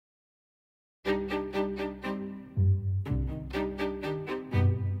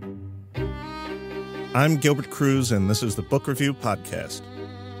I'm Gilbert Cruz, and this is the Book Review Podcast.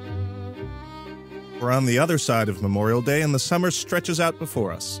 We're on the other side of Memorial Day, and the summer stretches out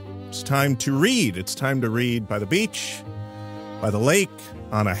before us. It's time to read. It's time to read by the beach, by the lake,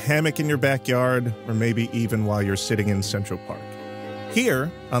 on a hammock in your backyard, or maybe even while you're sitting in Central Park.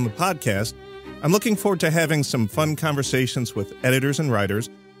 Here, on the podcast, I'm looking forward to having some fun conversations with editors and writers,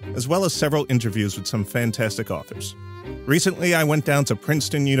 as well as several interviews with some fantastic authors. Recently, I went down to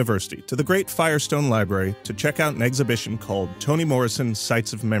Princeton University, to the Great Firestone Library, to check out an exhibition called Toni Morrison,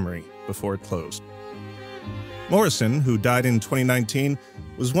 Sights of Memory, before it closed. Morrison, who died in 2019,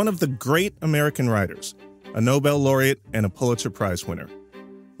 was one of the great American writers, a Nobel laureate and a Pulitzer Prize winner.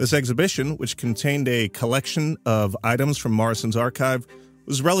 This exhibition, which contained a collection of items from Morrison's archive,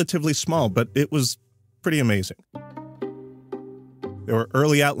 was relatively small, but it was pretty amazing. There were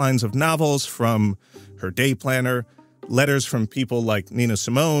early outlines of novels from her day planner, letters from people like Nina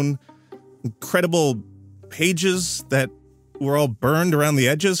Simone, incredible pages that were all burned around the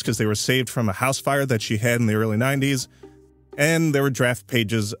edges because they were saved from a house fire that she had in the early 90s, and there were draft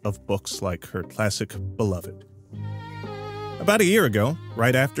pages of books like her classic Beloved. About a year ago,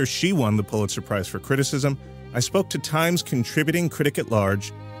 right after she won the Pulitzer Prize for Criticism, I spoke to Times contributing critic at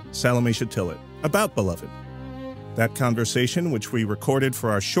large, Salamishah Tillet, about Beloved. That conversation, which we recorded for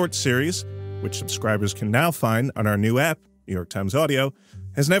our short series, which subscribers can now find on our new app, New York Times Audio,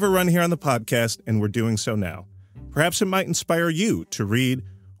 has never run here on the podcast, and we're doing so now. Perhaps it might inspire you to read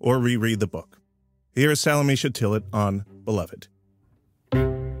or reread the book. Here is Salamishah Tillet on Beloved.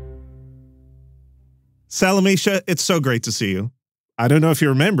 Salamishah, it's so great to see you. I don't know if you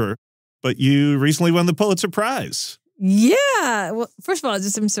remember, but you recently won the Pulitzer Prize. Yeah. Well, first of all,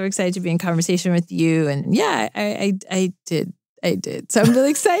 I'm so excited to be in conversation with you. And yeah, I did. So I'm really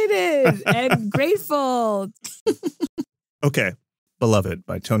excited and grateful. Okay. Beloved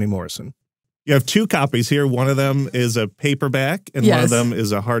by Toni Morrison. You have two copies here. One of them is a paperback, and one of them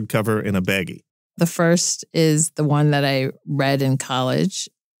is a hardcover in a baggie. The first is the one that I read in college.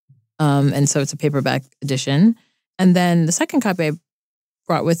 And so it's a paperback edition. And then the second copy I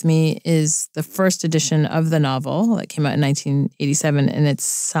brought with me is the first edition of the novel that came out in 1987. And it's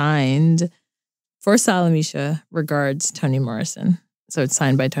signed, for Salamishah, regards, Toni Morrison. So it's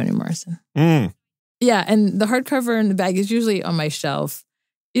signed by Toni Morrison. Yeah, and the hardcover in the bag is usually on my shelf.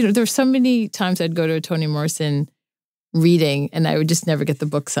 You know, there were so many times I'd go to a Toni Morrison reading and I would just never get the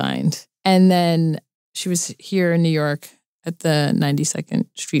book signed. And then she was here in New York at the 92nd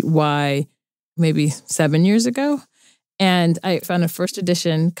Street Y maybe 7 years ago. And I found a first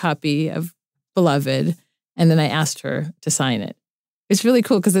edition copy of Beloved, and then I asked her to sign it. It's really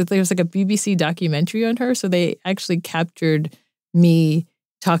cool because there was like a BBC documentary on her. So they actually captured me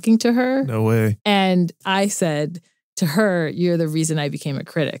talking to her. No way. And I said to her, "You're the reason I became a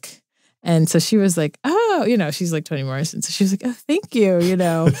critic." And so she was like, "Oh, you know," she's like Toni Morrison. So she was like, "Oh, thank you," you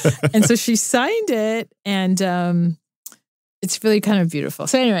know. And so she signed it, and it's really kind of beautiful.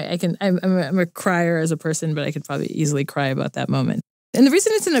 So anyway, I'm a crier as a person, but I could probably easily cry about that moment. And the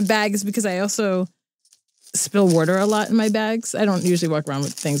reason it's in a bag is because I also spill water a lot in my bags. I don't usually walk around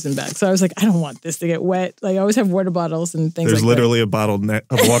with things in bags. So I was like, I don't want this to get wet. Like I always have water bottles and things There's like literally a bottle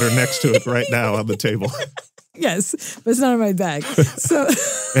of water next to it right now on the table. Yes, but it's not in my bag. So,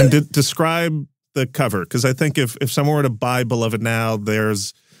 and describe the cover, because I think if someone were to buy Beloved now,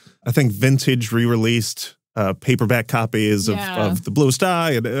 there's, I think, vintage re-released paperback copies of The Bluest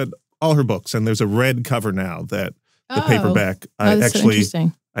Eye and all her books. And there's a red cover now that the paperback, I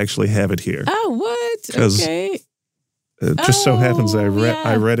actually have it here. Oh, what? Okay. It just so happens I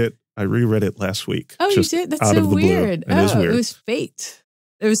reread it last week. Oh, you did? That's so weird. It is weird. It was fate.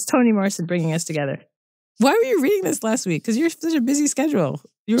 It was Toni Morrison bringing us together. Why were you reading this last week? Because you're such a busy schedule.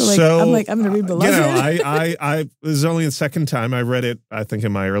 You were like, I'm going to read Beloved. You know, I this is only the second time I read it, I think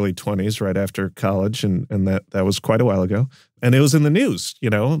in my early 20s, right after college. And that was quite a while ago. And it was in the news,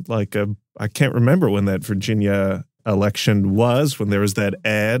 you know, like I can't remember when that Virginia election was, when there was that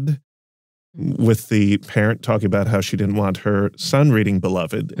ad with the parent talking about how she didn't want her son reading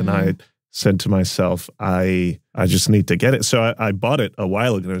Beloved. And I said to myself, I just need to get it. So I bought it a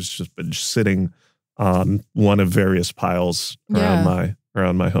while ago. It's just been sitting on one of various piles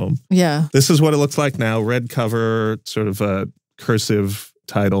around my home. Yeah. This is what it looks like now. Red cover, sort of a cursive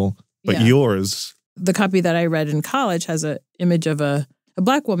title. But yours. The copy that I read in college has an image of a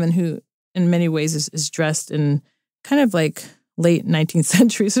Black woman who in many ways is dressed in kind of like late 19th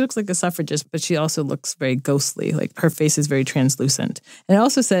century. So it looks like a suffragist, but she also looks very ghostly. Like her face is very translucent. And it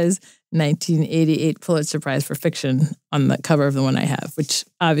also says 1988 Pulitzer Prize for Fiction on the cover of the one I have, which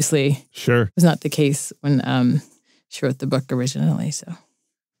obviously was not the case when she wrote the book originally. So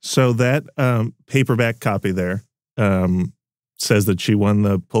So that paperback copy there says that she won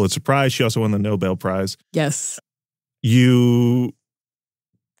the Pulitzer Prize. She also won the Nobel Prize. Yes. You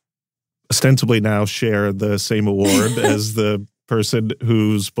ostensibly now share the same award as the person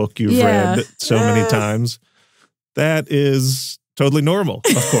whose book you've read so many times. That is totally normal,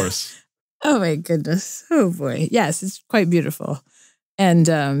 of course. Oh, my goodness. Oh, boy. Yes, it's quite beautiful. And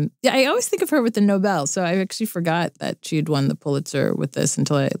I always think of her with the Nobel. So I actually forgot that she had won the Pulitzer with this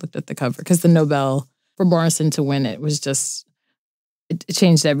until I looked at the cover. Because the Nobel, for Morrison to win it was just, it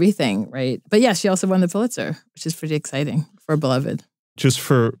changed everything, right? But yeah, she also won the Pulitzer, which is pretty exciting for Beloved. Just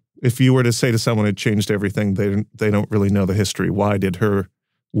for, if you were to say to someone it changed everything, they don't really know the history. Why did her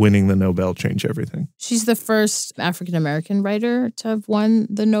winning the Nobel change everything? She's the first African-American writer to have won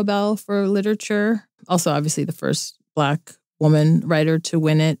the Nobel for literature. Also, obviously, the first Black woman writer to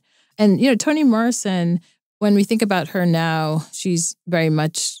win it. And, Toni Morrison, when we think about her now, she's very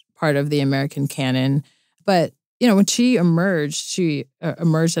much part of the American canon. But, when she emerged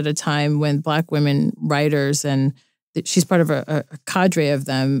at a time when Black women writers, and she's part of a cadre of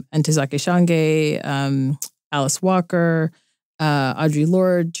them, Ntozake Shange, Alice Walker, Audre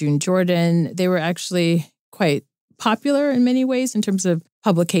Lorde, June Jordan. They were actually quite popular in many ways in terms of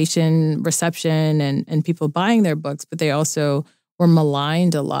publication, reception, and people buying their books, but they also were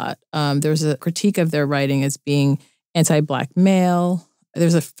maligned a lot. There was a critique of their writing as being anti-Black male.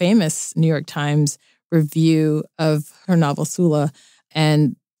 There's a famous New York Times review of her novel Sula,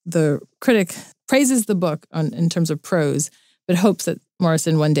 and the critic praises the book in terms of prose, but hopes that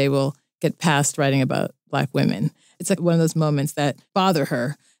Morrison one day will get past writing about Black women. It's like one of those moments that bother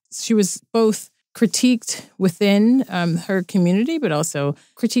her. She was both critiqued within her community, but also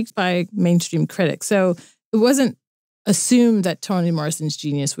critiqued by mainstream critics. So it wasn't assumed that Toni Morrison's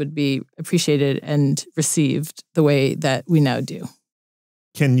genius would be appreciated and received the way that we now do.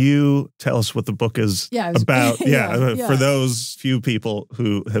 Can you tell us what the book is about? For those few people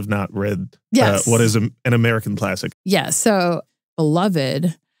who have not read what is an American classic. Yeah, so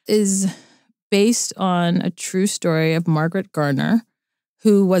Beloved is based on a true story of Margaret Garner,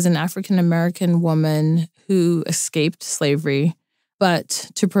 who was an African-American woman who escaped slavery,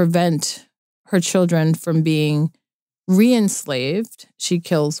 but to prevent her children from being re-enslaved, she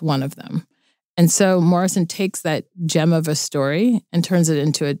kills one of them. And so Morrison takes that gem of a story and turns it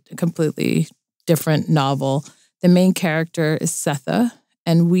into a completely different novel. The main character is Setha,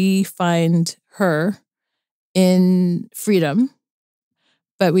 and we find her in freedom,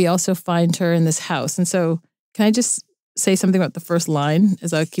 but we also find her in this house. And so can I just say something about the first line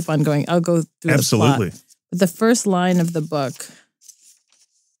as I keep on going? I'll go through Absolutely. the plot. The first line of the book,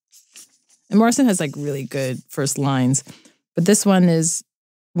 and Morrison has really good first lines, but this one is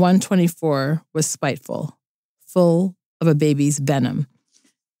 124 was spiteful, full of a baby's venom.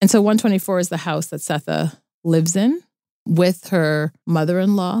 And so 124 is the house that Setha lives in with her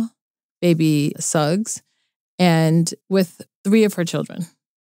mother-in-law, baby Suggs, and with 3 of her children,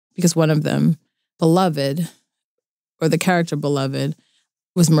 because one of them, Beloved, or the character Beloved,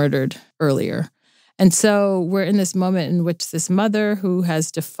 was murdered earlier. And so we're in this moment in which this mother who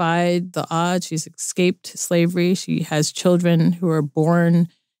has defied the odds, she's escaped slavery, she has children who are born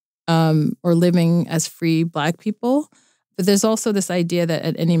or living as free Black people. But there's also this idea that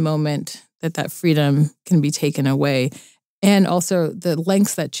at any moment that freedom can be taken away. And also the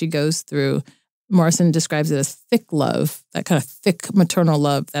lengths that she goes through. Morrison describes it as thick love, that kind of thick maternal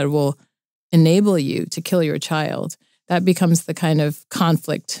love that will enable you to kill your child. That becomes the kind of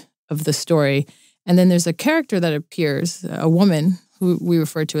conflict of the story. And then there's a character that appears, a woman who we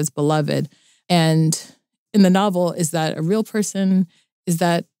refer to as Beloved. And in the novel, is that a real person? Is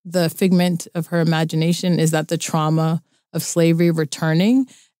that the figment of her imagination? Is that the trauma of slavery returning?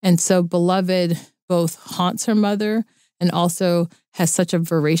 And so Beloved both haunts her mother and also has such a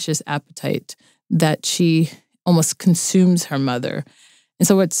voracious appetite that she almost consumes her mother. And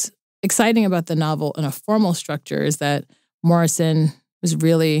so what's exciting about the novel in a formal structure is that Morrison was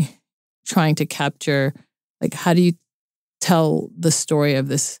really trying to capture, how do you tell the story of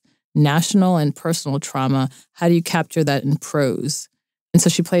this national and personal trauma? How do you capture that in prose? And so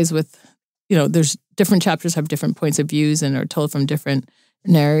she plays with, there's different chapters have different points of views and are told from different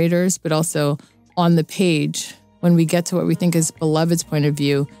narrators, but also on the page, when we get to what we think is Beloved's point of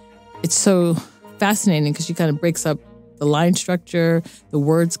view, it's so fascinating because she kind of breaks up the line structure, the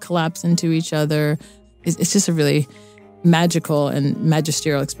words collapse into each other. It's just a really magical and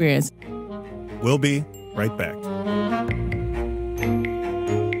magisterial experience. We'll be right back.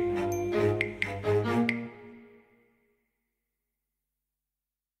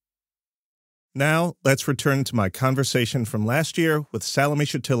 Now, let's return to my conversation from last year with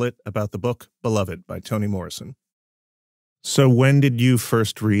Salamishah Tillet about the book Beloved by Toni Morrison. So when did you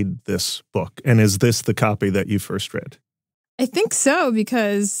first read this book? And is this the copy that you first read? I think so,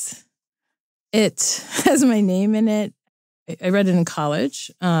 because it has my name in it. I read it in college,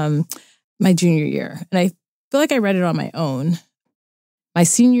 my junior year. And I feel like I read it on my own. My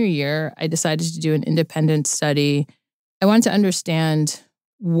senior year, I decided to do an independent study. I wanted to understand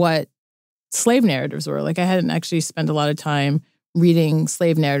what slave narratives were. Like, I hadn't actually spent a lot of time reading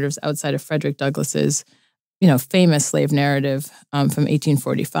slave narratives outside of Frederick Douglass's, famous slave narrative from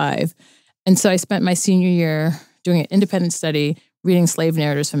 1845. And so I spent my senior year doing an independent study, reading slave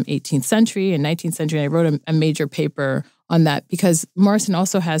narratives from 18th century and 19th century. And I wrote a major paper on that because Morrison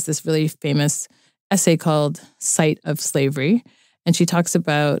also has this really famous essay called Sight of Slavery. And she talks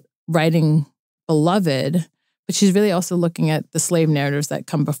about writing Beloved, but she's really also looking at the slave narratives that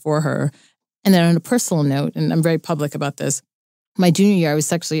come before her. And then on a personal note, and I'm very public about this, my junior year, I was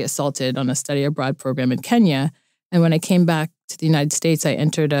sexually assaulted on a study abroad program in Kenya. And when I came back to the United States, I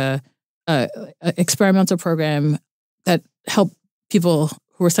entered a experimental program that helped people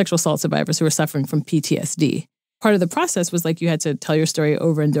who were sexual assault survivors who were suffering from PTSD. Part of the process was like you had to tell your story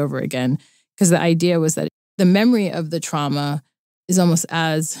over and over again, because the idea was that the memory of the trauma is almost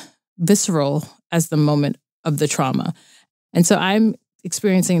as visceral as the moment of the trauma. And so I'm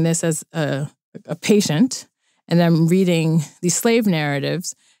experiencing this as a patient, and I'm reading these slave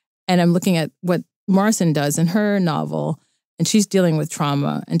narratives, and I'm looking at what Morrison does in her novel, and she's dealing with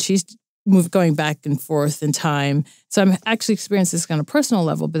trauma, and she's going back and forth in time. So I'm actually experiencing this on a personal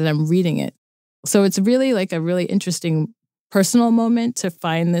level, but then I'm reading it. So it's really like a really interesting personal moment to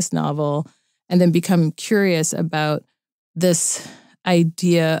find this novel and then become curious about this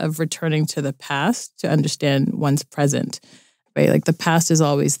idea of returning to the past to understand one's present. Right? Like the past is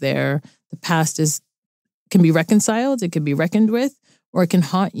always there. The past can be reconciled, it can be reckoned with, or it can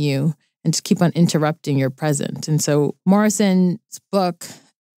haunt you and just keep on interrupting your present. And so Morrison's book,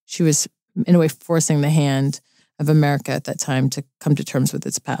 she was in a way forcing the hand of America at that time to come to terms with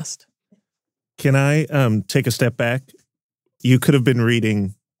its past. Can I take a step back? You could have been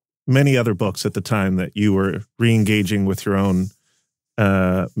reading many other books at the time that you were re-engaging with your own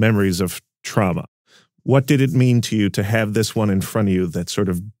memories of trauma. What did it mean to you to have this one in front of you that sort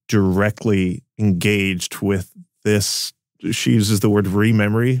of directly engaged with this? She uses the word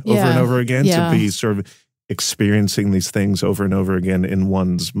rememory over and over again, to be sort of experiencing these things over and over again in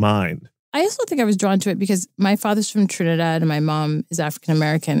one's mind. I also think I was drawn to it because my father's from Trinidad and my mom is African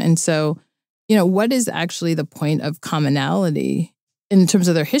American. And so, what is actually the point of commonality in terms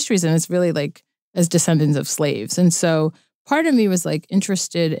of their histories? And it's really like as descendants of slaves. And so part of me was like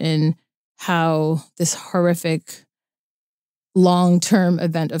interested in how this horrific long-term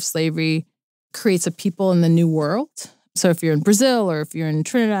event of slavery creates a people in the New World. So if you're in Brazil or if you're in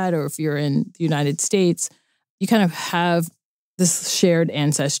Trinidad or if you're in the United States, you kind of have this shared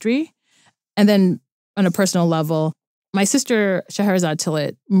ancestry. And then on a personal level, my sister, Salamishah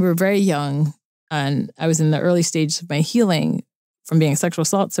Tillet, we were very young and I was in the early stages of my healing from being a sexual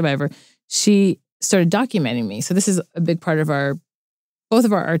assault survivor. She started documenting me. So this is a big part of both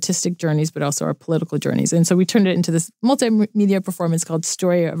of our artistic journeys, but also our political journeys. And so we turned it into this multimedia performance called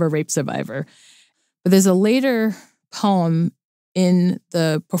Story of a Rape Survivor. But there's a later poem in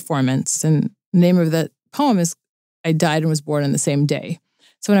the performance, and the name of that poem is I Died and Was Born on the Same Day.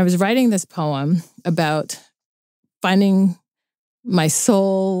 So when I was writing this poem about finding my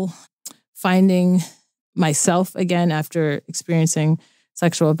soul, finding myself again after experiencing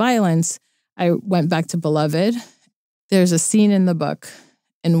sexual violence, I went back to Beloved. There's a scene in the book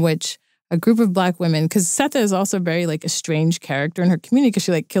in which a group of Black women, because Sethe is also very like a strange character in her community because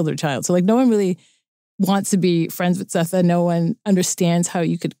she like killed her child. So like no one really wants to be friends with Sethe. No one understands how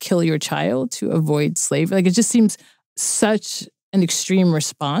you could kill your child to avoid slavery. Like it just seems such an extreme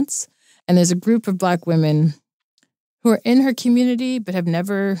response. And there's a group of Black women who are in her community but have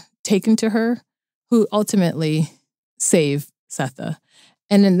never taken to her, who ultimately save Sethe.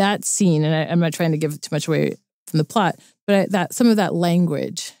 And in that scene, and I'm not trying to give too much away from the plot, but some of that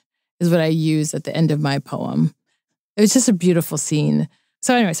language is what I use at the end of my poem. It was just a beautiful scene.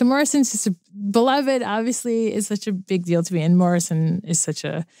 So anyway, so Morrison's just Beloved, obviously, is such a big deal to me, and Morrison is such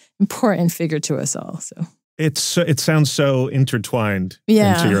a important figure to us all. So it sounds so intertwined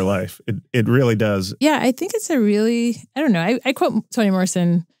into your life. It really does. Yeah, I think it's a really, I don't know. I quote Toni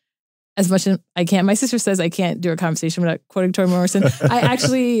Morrison as much as I can. My sister says I can't do a conversation without quoting Toni Morrison. I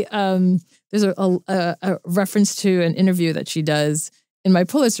actually, there's a reference to an interview that she does in my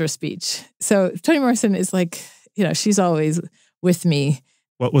Pulitzer speech. So Toni Morrison is like, she's always with me.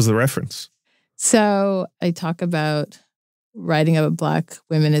 What was the reference? So I talk about writing about Black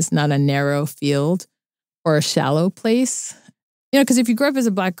women is not a narrow field or a shallow place. Because if you grow up as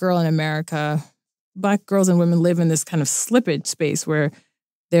a Black girl in America, Black girls and women live in this kind of slippage space where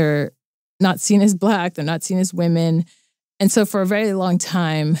they're not seen as Black, they're not seen as women. And so for a very long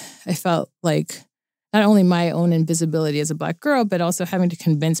time, I felt like not only my own invisibility as a Black girl, but also having to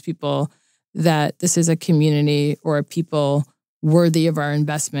convince people that this is a community or a people worthy of our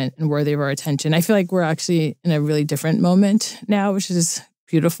investment and worthy of our attention. I feel like we're actually in a really different moment now, which is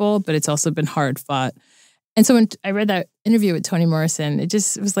beautiful, but it's also been hard fought. And so when I read that interview with Toni Morrison, it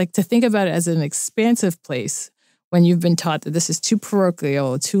was like to think about it as an expansive place when you've been taught that this is too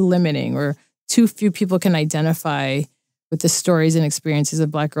parochial, too limiting, or too few people can identify with the stories and experiences of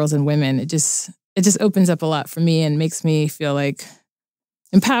Black girls and women. It just opens up a lot for me and makes me feel like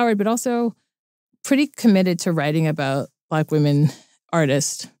empowered, but also pretty committed to writing about Black women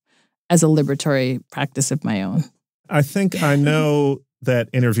artists as a liberatory practice of my own. I think I know that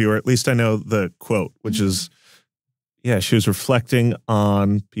interview, or at least I know the quote, which is, she was reflecting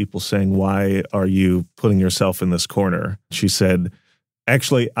on people saying, why are you putting yourself in this corner? She said,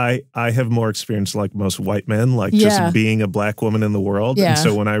 actually, I have more experience like most white men, like just being a Black woman in the world. Yeah. And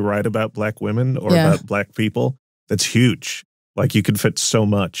so when I write about Black women or about Black people, that's huge. Like you could fit so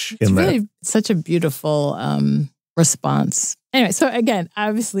much in that. It's really such a beautiful response. Anyway, so again,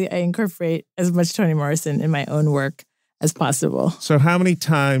 obviously I incorporate as much Toni Morrison in my own work as possible. So how many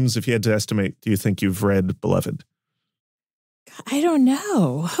times, if you had to estimate, do you think you've read Beloved? I don't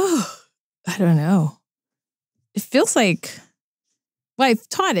know. I don't know. It feels like, well, I've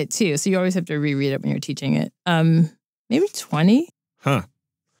taught it too, so you always have to reread it when you're teaching it. Maybe 20. Huh.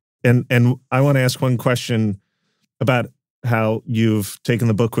 And I want to ask one question about how you've taken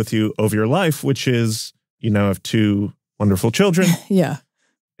the book with you over your life, which is you now have two wonderful children. Yeah.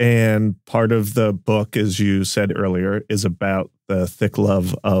 And part of the book, as you said earlier, is about the thick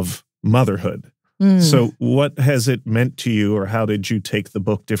love of motherhood. So what has it meant to you, or how did you take the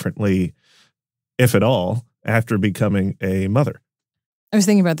book differently, if at all, after becoming a mother? I was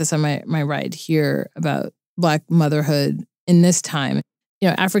thinking about this on my ride here about Black motherhood in this time.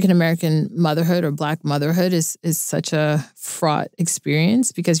 African-American motherhood or Black motherhood is such a fraught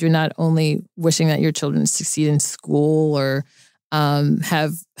experience because you're not only wishing that your children succeed in school or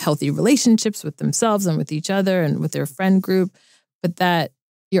have healthy relationships with themselves and with each other and with their friend group, but that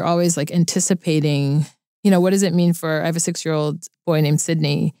you're always like anticipating, what does it mean I have a 6-year-old boy named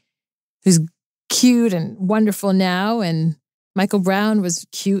Sydney who's cute and wonderful now. And Michael Brown was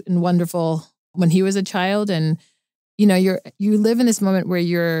cute and wonderful when he was a child. And, you live in this moment where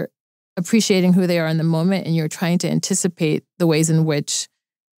you're appreciating who they are in the moment and you're trying to anticipate the ways in which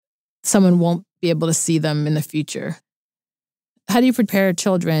someone won't be able to see them in the future. How do you prepare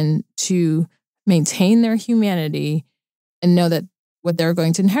children to maintain their humanity and know that what they're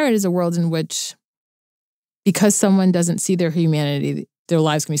going to inherit is a world in which, because someone doesn't see their humanity, their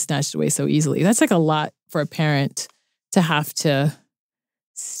lives can be snatched away so easily? That's like a lot for a parent to have to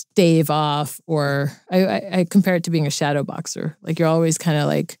stave off, or I compare it to being a shadow boxer. Like you're always kind of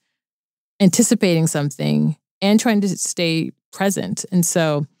like anticipating something and trying to stay present. And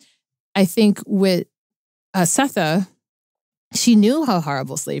so I think with Setha, she knew how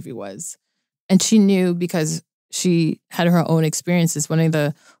horrible slavery was. And she knew because she had her own experiences. One of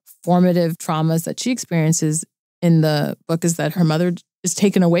the formative traumas that she experiences in the book is that her mother is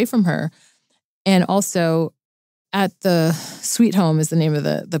taken away from her. And also at the Sweet Home is the name of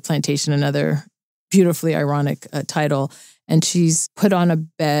the plantation, another beautifully ironic title. And she's put on a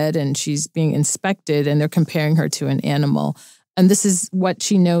bed and she's being inspected and they're comparing her to an animal. And this is what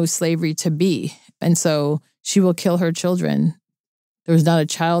she knows slavery to be. And so she will kill her children. There was not a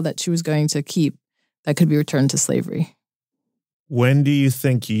child that she was going to keep that could be returned to slavery. When do you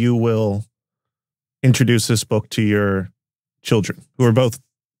think you will introduce this book to your children, who are both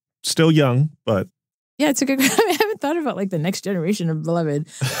still young, but... Yeah, it's a good... I haven't thought about like the next generation of Beloved.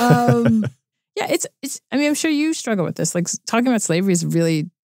 Yeah, it's. I mean, I'm sure you struggle with this. Like talking about slavery is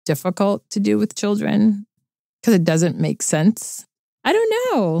really difficult to do with children because it doesn't make sense. I don't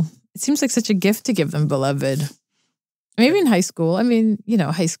know. It seems like such a gift to give them Beloved. Maybe in high school. I mean,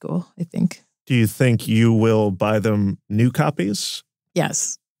 high school, I think. Do you think you will buy them new copies?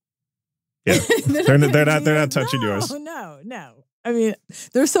 Yes. Yeah. they're not touching yours. No. I mean,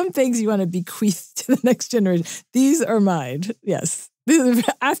 there are some things you want to bequeath to the next generation. These are mine. Yes.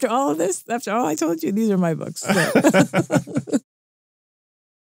 After all of this, after all I told you, these are my books. So.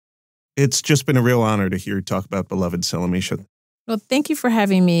 It's just been a real honor to hear you talk about Beloved, Salamishah. Well, thank you for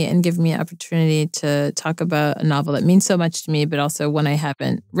having me and giving me an opportunity to talk about a novel that means so much to me, but also one I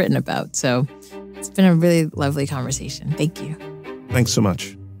haven't written about. So it's been a really lovely conversation. Thank you. Thanks so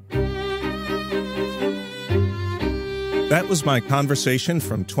much. That was my conversation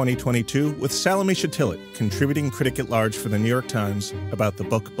from 2022 with Salamishah Tillet, contributing critic at large for the New York Times, about the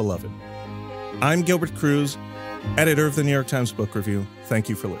book Beloved. I'm Gilbert Cruz, editor of the New York Times Book Review. Thank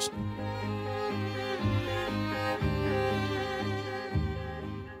you for listening.